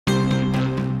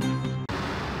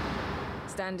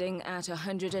Standing at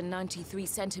 193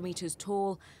 centimeters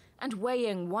tall and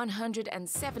weighing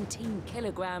 117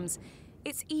 kilograms,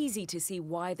 it's easy to see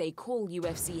why they call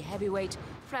UFC heavyweight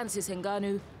Francis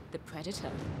Ngannou the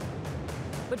Predator.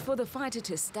 But for the fighter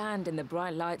to stand in the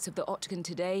bright lights of the octagon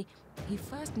today, he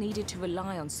first needed to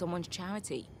rely on someone's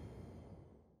charity.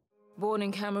 Born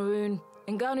in Cameroon,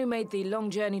 Ngannou made the long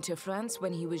journey to France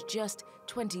when he was just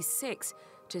 26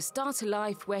 to start a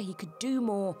life where he could do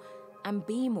more and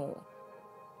be more.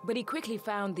 But he quickly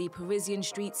found the Parisian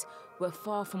streets were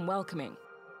far from welcoming.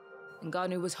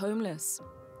 Ngannou was homeless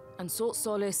and sought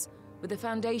solace with the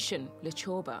foundation,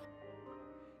 Chorba.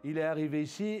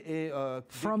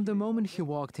 From the moment he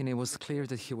walked in, it was clear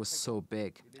that he was so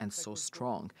big and so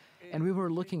strong, and we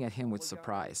were looking at him with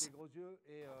surprise.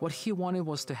 What he wanted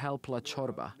was to help La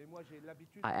Chorba.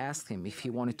 I asked him if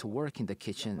he wanted to work in the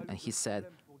kitchen, and he said,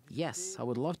 yes, I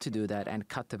would love to do that and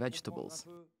cut the vegetables.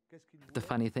 The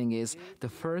funny thing is, the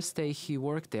first day he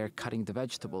worked there cutting the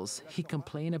vegetables, he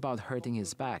complained about hurting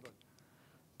his back.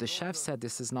 The chef said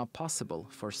this is not possible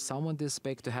for someone this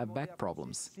big to have back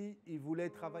problems.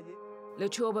 Le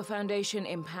Chorba Foundation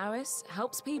in Paris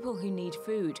helps people who need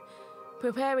food,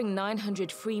 preparing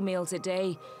 900 free meals a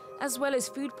day, as well as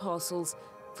food parcels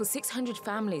for 600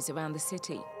 families around the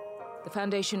city. The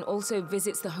foundation also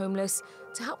visits the homeless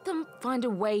to help them find a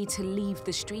way to leave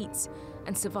the streets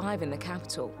and survive in the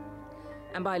capital.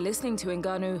 And by listening to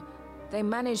Ngannou, they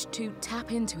managed to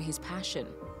tap into his passion.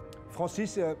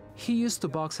 He used to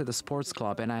box at a sports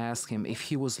club, and I asked him if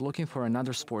he was looking for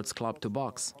another sports club to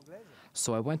box.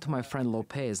 So I went to my friend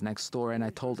Lopez next door and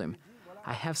I told him,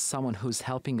 I have someone who's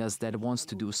helping us that wants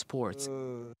to do sports.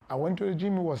 I went to the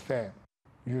gym, he was there,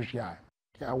 huge guy.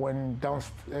 I went down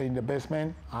in the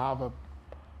basement. I have a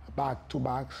bag, 2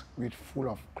 bags full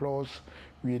of clothes,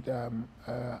 with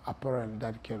apparel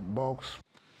that can box.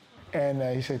 And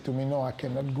he said to me, no, I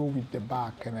cannot go with the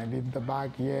bag. Can I leave the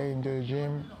bag here in the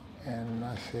gym? And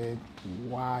I said,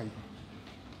 why?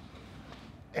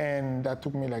 And that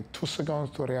took me like 2 seconds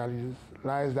to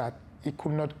realize that he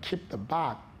could not keep the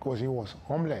bag because he was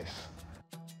homeless.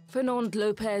 Fernand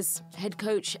Lopez, head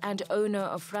coach and owner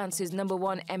of France's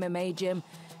 #1 MMA gym,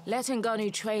 let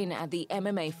Ngannou train at the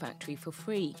MMAfactory for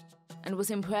free and was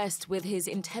impressed with his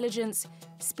intelligence,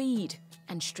 speed,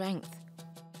 and strength.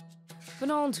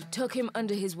 Fernand took him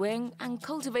under his wing and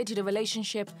cultivated a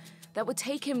relationship that would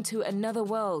take him to another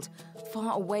world,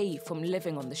 far away from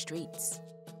living on the streets.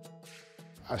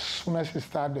 As soon as he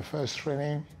started the first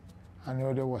training, I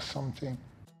knew there was something.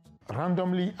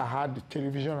 Randomly, I had the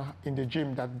television in the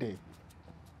gym that day.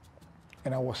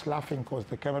 And I was laughing because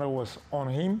the camera was on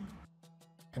him.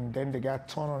 And then the guy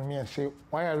turned on me and said,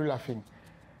 why are you laughing?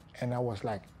 And I was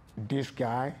like, this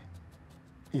guy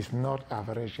is not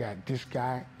average guy. This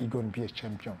guy is going to be a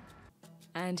champion.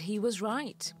 And he was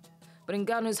right. But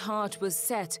Ngannou's heart was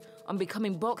set on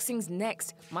becoming boxing's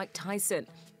next Mike Tyson.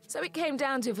 So it came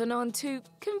down to Fernand to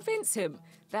convince him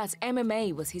that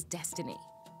MMA was his destiny.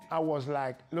 I was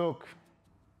like, look,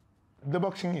 the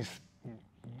boxing is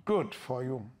good for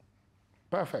you,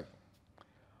 perfect.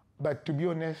 But to be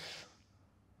honest,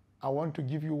 I want to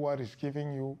give you what is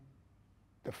giving you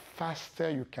the faster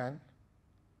you can,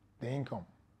 the income,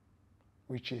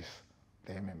 which is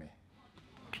the MMA.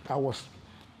 I was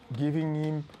giving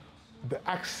him the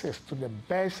access to the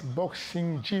best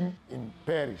boxing gym in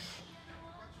Paris,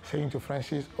 saying to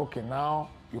Francis, okay, now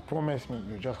you promised me,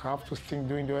 you just have to stick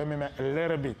doing the MMA a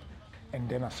little bit. And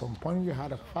then at some point we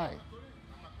had a fight.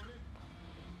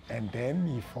 And then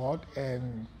he fought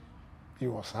and he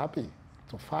was happy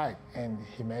to fight and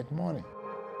he made money.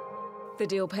 The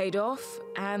deal paid off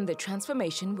and the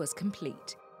transformation was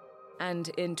complete. And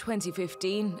in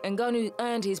 2015, Ngannou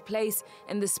earned his place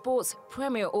in the sport's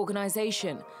premier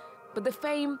organization. But the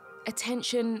fame,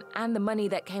 attention, and the money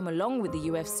that came along with the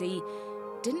UFC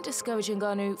didn't discourage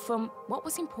Ngannou from what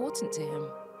was important to him.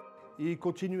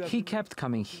 He kept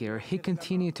coming here. He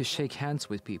continued to shake hands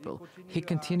with people. He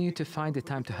continued to find the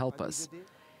time to help us.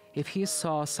 If he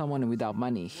saw someone without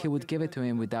money, he would give it to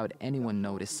him without anyone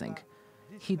noticing.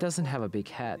 He doesn't have a big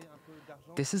head.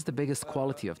 This is the biggest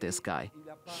quality of this guy.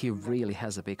 He really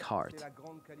has a big heart.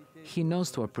 He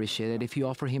knows to appreciate it. If you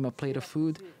offer him a plate of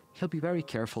food, he'll be very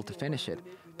careful to finish it,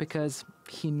 because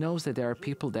he knows that there are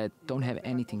people that don't have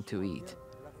anything to eat.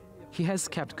 He has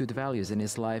kept good values in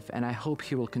his life, and I hope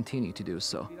he will continue to do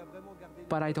so.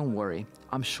 But I don't worry,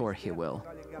 I'm sure he will.